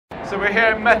So we're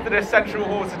here in Methodist Central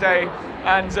Hall today,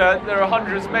 and there are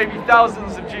hundreds, maybe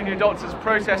thousands of junior doctors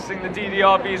protesting the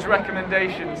DDRB's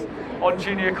recommendations on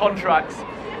junior contracts.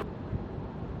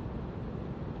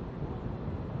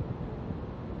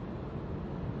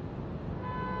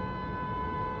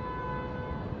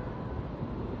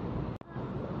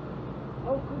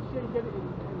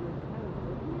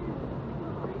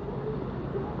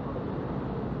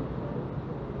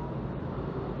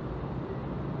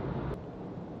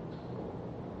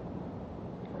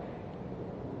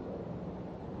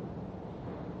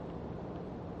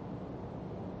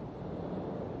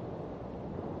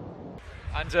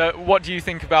 And what do you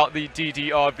think about the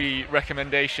DDRB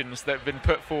recommendations that have been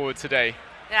put forward today?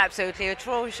 They're absolutely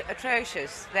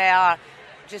atrocious. They are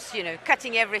just,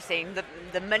 cutting everything.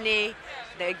 The money,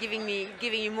 they're giving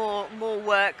you more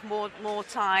work, more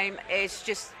time. It's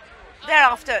just they're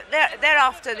after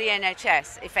the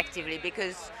NHS effectively,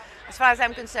 because as far as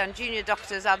I'm concerned, junior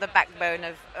doctors are the backbone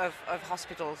of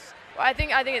hospitals. Well, I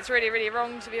think it's really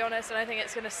wrong, to be honest, and I think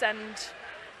it's going to send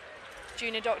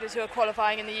junior doctors who are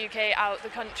qualifying in the UK out the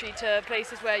country to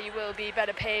places where you will be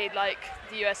better paid, like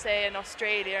the USA and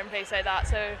Australia and places like that.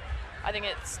 So I think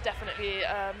it's definitely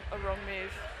a wrong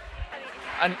move.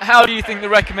 And how do you think the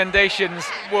recommendations,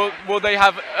 will they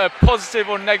have a positive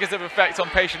or negative effect on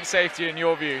patient safety in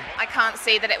your view? I can't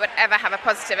see that it would ever have a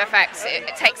positive effect.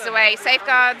 It takes away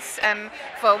safeguards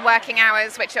for working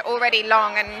hours, which are already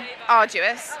long and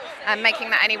arduous, and making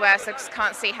that any worse, I just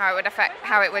can't see how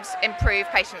it would improve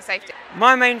patient safety.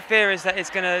 My main fear is that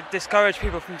it's going to discourage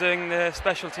people from doing the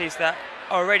specialties that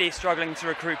are already struggling to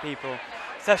recruit people.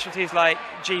 Specialties like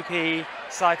GP,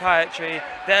 psychiatry,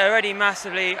 they're already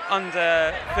massively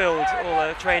underfilled, all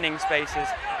the training spaces,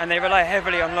 and they rely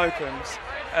heavily on locums,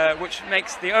 which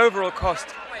makes the overall cost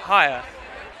higher.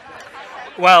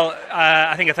 Well,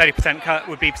 I think a 30% cut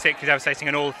would be particularly devastating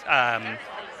in all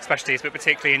specialties, but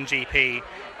particularly in GP,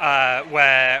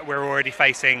 where we're already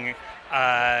facing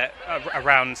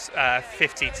around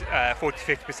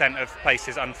 40-50% of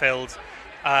places unfilled.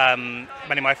 Many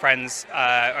of my friends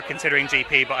are considering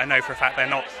GP, but I know for a fact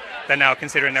they're now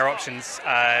considering their options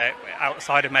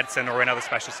outside of medicine or in other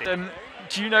specialties.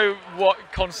 Do you know what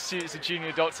constitutes a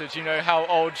junior doctor? Do you know how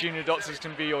old junior doctors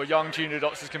can be or young junior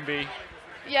doctors can be?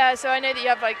 Yeah, so I know that you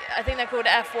have, I think they're called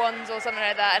F1s or something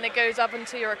like that, and it goes up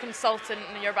until you're a consultant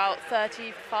and you're about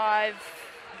 35,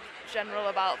 general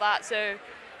about that. So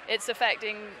it's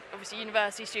affecting obviously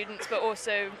university students, but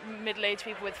also middle-aged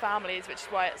people with families, which is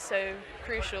why it's so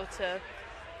crucial to,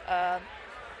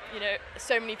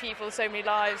 so many people, so many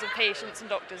lives of patients and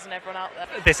doctors and everyone out there.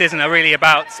 This isn't really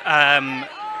about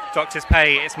doctors'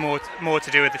 pay. It's more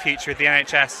to do with the future of the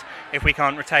NHS. If we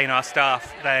can't retain our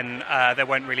staff, then there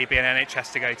won't really be an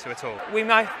NHS to go to at all. We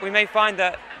may find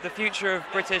that the future of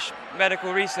British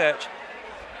medical research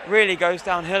really goes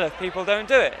downhill if people don't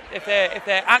do it, if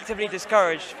they're actively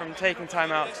discouraged from taking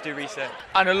time out to do research.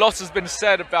 And a lot has been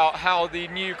said about how the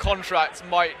new contracts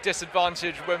might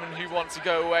disadvantage women who want to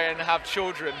go away and have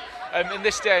children. In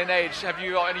this day and age, have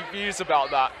you got any views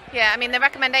about that? Yeah, I mean, the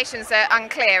recommendations are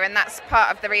unclear, and that's part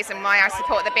of the reason why I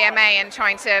support the BMA and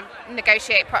trying to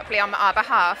negotiate properly on our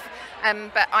behalf.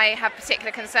 But I have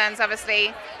particular concerns,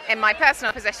 obviously, in my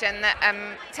personal position, that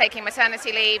taking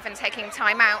maternity leave and taking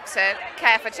time out to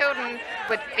care for children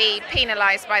would be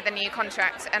penalised by the new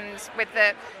contract. And with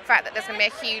the fact that there's going to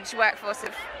be a huge workforce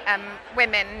of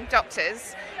women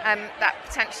doctors, that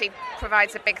potentially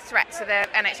provides a big threat to the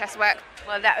NHS work.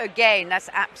 Well, that's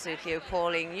absolutely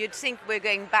appalling. You'd think we're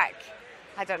going back,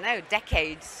 I don't know,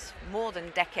 decades, more than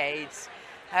decades.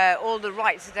 All the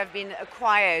rights that have been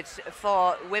acquired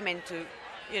for women to,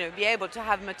 be able to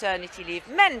have maternity leave,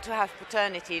 men to have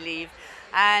paternity leave,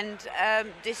 and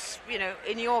this,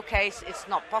 in your case, it's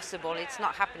not possible, it's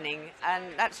not happening, and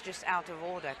that's just out of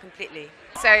order completely.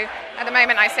 So at the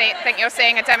moment, I think you're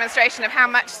seeing a demonstration of how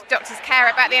much doctors care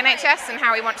about the NHS and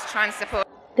how we want to try and support.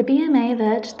 The BMA have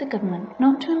urged the government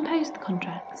not to impose the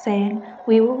contract, saying,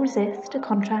 "We will resist a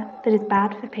contract that is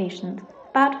bad for patients,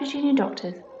 bad for junior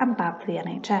doctors and bad for the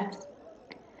NHS."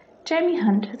 Jeremy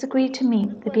Hunt has agreed to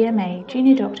meet the BMA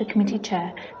Junior Doctor Committee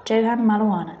Chair Johan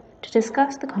Malawana to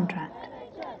discuss the contract.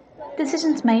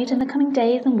 Decisions made in the coming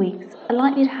days and weeks are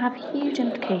likely to have huge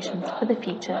implications for the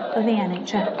future of the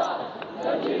NHS.